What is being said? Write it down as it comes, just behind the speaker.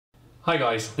Hi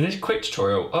guys, in this quick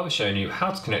tutorial I'll be showing you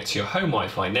how to connect to your home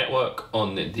Wi-Fi network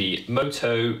on the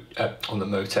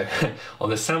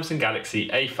Samsung Galaxy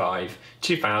A5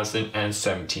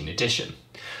 2017 edition.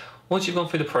 Once you've gone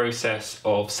through the process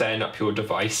of setting up your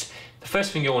device, the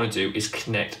first thing you'll want to do is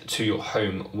connect to your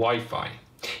home Wi-Fi.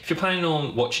 If you're planning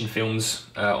on watching films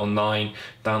online,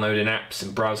 downloading apps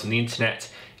and browsing the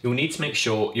internet, you'll need to make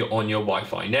sure you're on your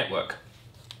Wi-Fi network.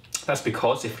 That's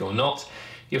because if you're not,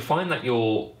 you'll find that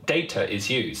your data is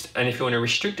used, and if you're in a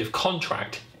restrictive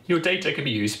contract, your data can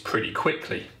be used pretty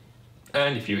quickly.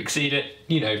 And if you exceed it,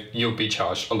 you'll be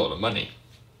charged a lot of money.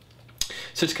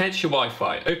 So to connect to your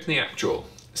Wi-Fi, open the app drawer,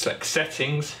 select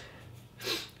Settings,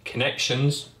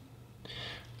 Connections,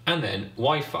 and then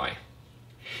Wi-Fi.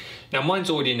 Now mine's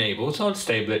already enabled, so I'll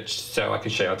disable it so I can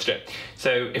show you how to do it.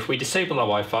 So if we disable our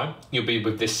Wi-Fi, you'll be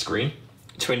with this screen.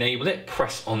 To enable it,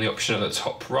 press on the option at the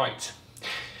top right.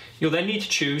 You'll then need to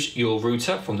choose your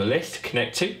router from the list to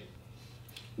connect to,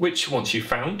 which once you've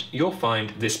found, you'll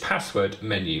find this password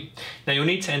menu. Now you'll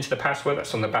need to enter the password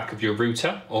that's on the back of your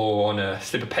router or on a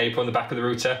slip of paper on the back of the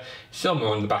router, somewhere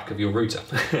on the back of your router.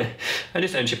 And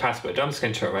just enter your password. I'm just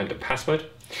going to enter a random password.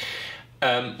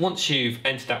 Once you've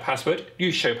entered that password,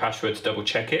 use show password to double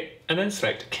check it and then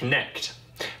select connect.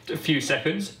 After a few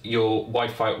seconds, your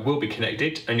Wi-Fi will be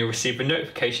connected and you'll receive a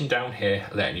notification down here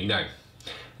letting you know.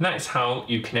 And that is how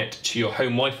you connect to your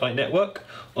home Wi-Fi network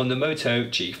on the Moto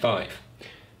G5.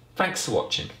 Thanks for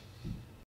watching.